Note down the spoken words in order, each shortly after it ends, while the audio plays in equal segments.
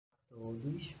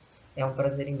todos. É um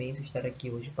prazer imenso estar aqui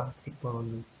hoje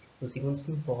participando do segundo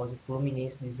simpósio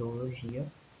Fluminense de Zoologia,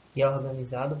 que é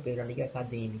organizado pela Liga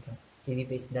Acadêmica de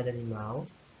Diversidade Animal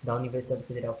da Universidade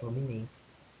Federal Fluminense.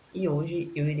 E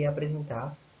hoje eu irei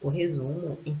apresentar o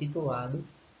resumo intitulado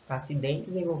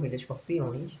Acidentes Envolvendo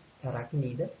Escorpiões,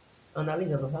 Arachnida,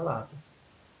 Analisando Relatos.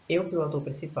 Eu fui o autor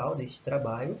principal deste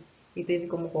trabalho e teve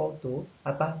como coautor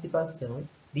a participação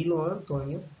de Luan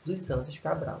Antônio dos Santos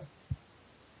Cabral.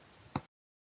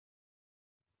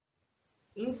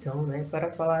 Então, para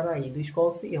falar aí do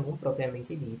escorpião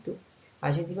propriamente dito,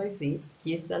 a gente vai ver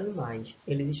que esses animais,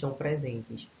 eles estão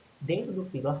presentes dentro do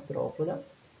filo Arthropoda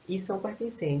e são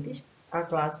pertencentes à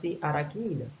classe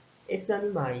Arachnida. Esses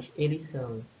animais, eles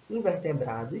são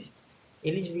invertebrados,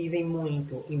 eles vivem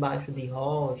muito embaixo de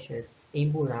rochas, em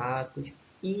buracos,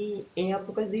 e em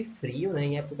épocas de frio,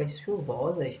 em épocas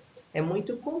chuvosas, é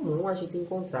muito comum a gente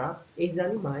encontrar esses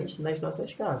animais nas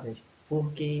nossas casas,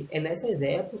 porque é nessas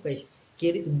épocas que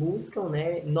eles buscam,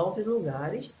 novos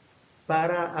lugares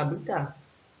para habitar.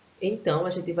 Então,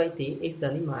 a gente vai ter esses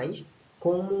animais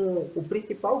como o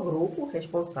principal grupo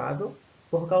responsável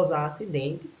por causar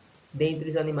acidente dentre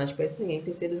os animais peçonhentos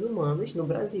e seres humanos no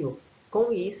Brasil.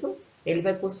 Com isso, ele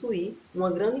vai possuir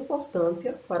uma grande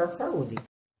importância para a saúde.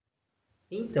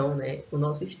 Então, o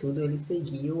nosso estudo ele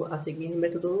seguiu a seguinte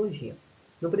metodologia.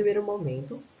 No primeiro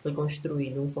momento, foi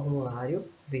construído um formulário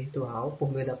virtual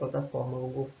por meio da plataforma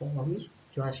Google Forms,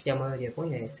 que eu acho que a maioria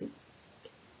conhece.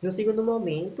 No segundo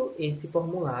momento, esse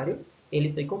formulário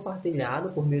ele foi compartilhado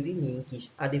por meio de links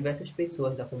a diversas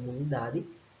pessoas da comunidade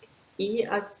e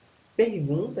as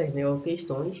perguntas, ou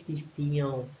questões que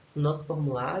tinham no nosso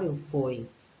formulário foi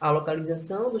a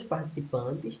localização dos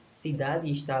participantes, cidade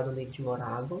e estado onde eles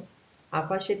moravam, a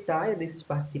faixa etária desses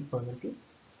participantes.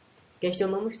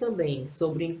 Questionamos também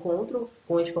sobre o encontro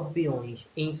com escorpiões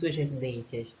em suas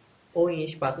residências ou em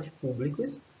espaços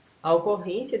públicos, a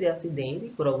ocorrência de acidente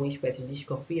por alguma espécie de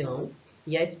escorpião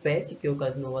e a espécie que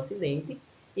ocasionou o acidente.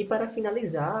 E para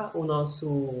finalizar o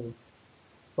nosso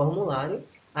formulário,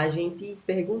 a gente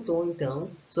perguntou então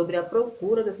sobre a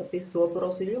procura dessa pessoa por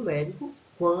auxílio médico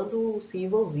quando se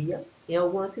envolvia em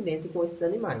algum acidente com esses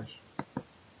animais.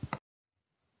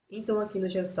 Então, aqui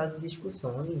nos resultados de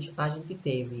discussões, a gente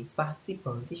teve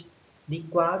participantes de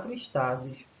 4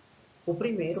 estados. O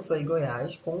primeiro foi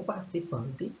Goiás, com 1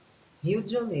 participante, Rio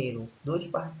de Janeiro, 2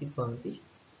 participantes,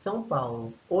 São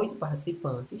Paulo, 8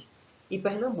 participantes, e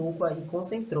Pernambuco aí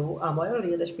concentrou a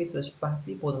maioria das pessoas que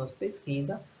participou da nossa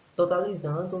pesquisa,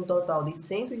 totalizando um total de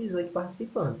 118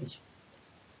 participantes.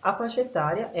 A faixa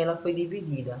etária ela foi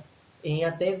dividida em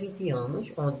até 20 anos,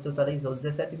 onde totalizou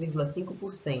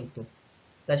 17,5%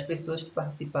 das pessoas que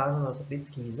participaram da nossa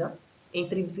pesquisa,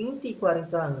 entre 20 e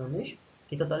 40 anos,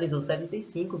 que totalizou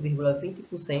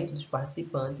 75,20% dos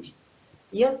participantes,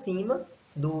 e acima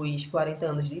dos 40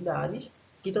 anos de idade,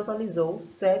 que totalizou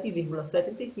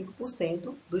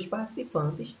 7,75% dos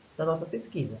participantes da nossa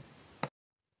pesquisa.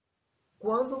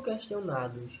 Quando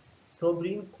questionados sobre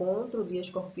o encontro de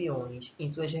escorpiões em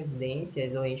suas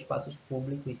residências ou em espaços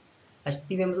públicos,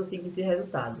 tivemos o seguinte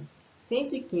resultado: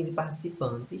 115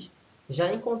 participantes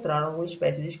já encontraram alguma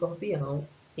espécie de escorpião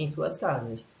em suas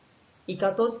casas, e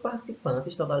 14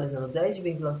 participantes, totalizando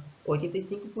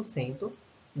 10,85%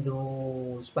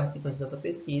 dos participantes da sua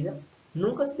pesquisa,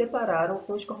 nunca se depararam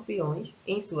com escorpiões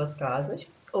em suas casas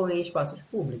ou em espaços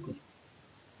públicos.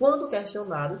 Quando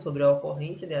questionados sobre a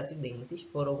ocorrência de acidentes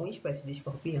por alguma espécie de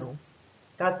escorpião,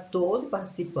 14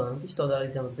 participantes,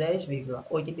 totalizando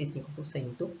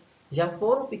 10,85%, já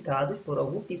foram picados por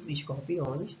algum tipo de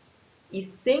escorpiões e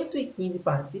 115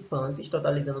 participantes,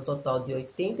 totalizando um total de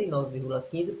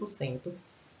 89,15%,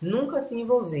 nunca se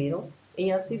envolveram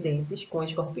em acidentes com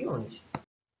escorpiões.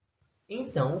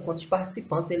 Então, quando os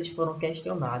participantes eles foram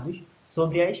questionados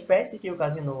sobre a espécie que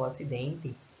ocasionou o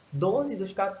acidente, 12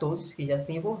 dos 14 que já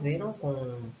se envolveram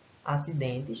com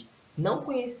acidentes não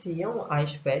conheciam a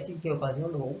espécie que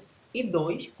ocasionou e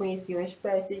 2 conheciam a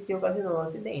espécie que ocasionou o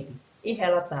acidente e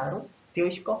relataram ser o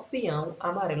escorpião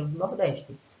amarelo do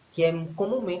Nordeste, que é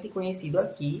comumente conhecido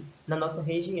aqui na nossa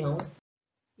região.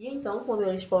 E então, quando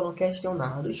eles foram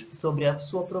questionados sobre a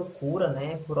sua procura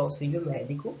por auxílio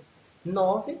médico,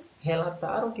 9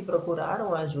 relataram que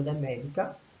procuraram ajuda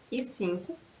médica e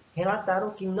 5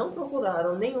 relataram que não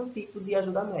procuraram nenhum tipo de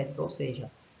ajuda médica, ou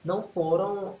seja, não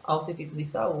foram ao serviço de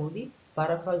saúde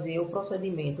para fazer o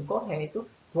procedimento correto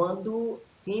quando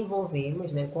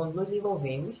quando nos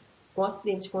envolvemos com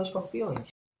acidentes com escorpiões.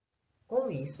 Com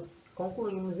isso,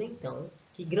 concluímos então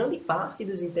que grande parte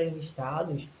dos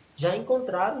entrevistados já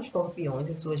encontraram escorpiões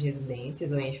em suas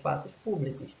residências ou em espaços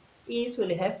públicos, E isso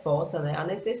ele reforça, né, a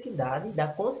necessidade da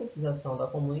conscientização da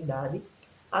comunidade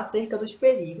acerca dos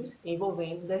perigos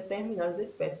envolvendo determinadas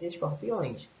espécies de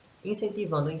escorpiões,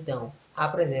 incentivando então a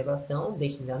preservação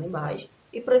destes animais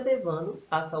e preservando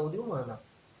a saúde humana.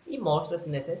 E mostra-se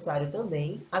necessário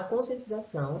também a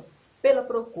conscientização pela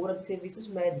procura de serviços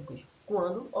médicos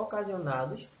quando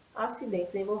ocasionados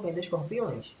acidentes envolvendo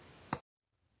escorpiões.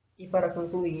 E para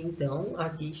concluir, então,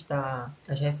 aqui está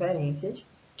as referências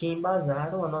que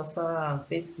embasaram a nossa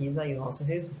pesquisa e o nosso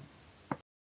resumo.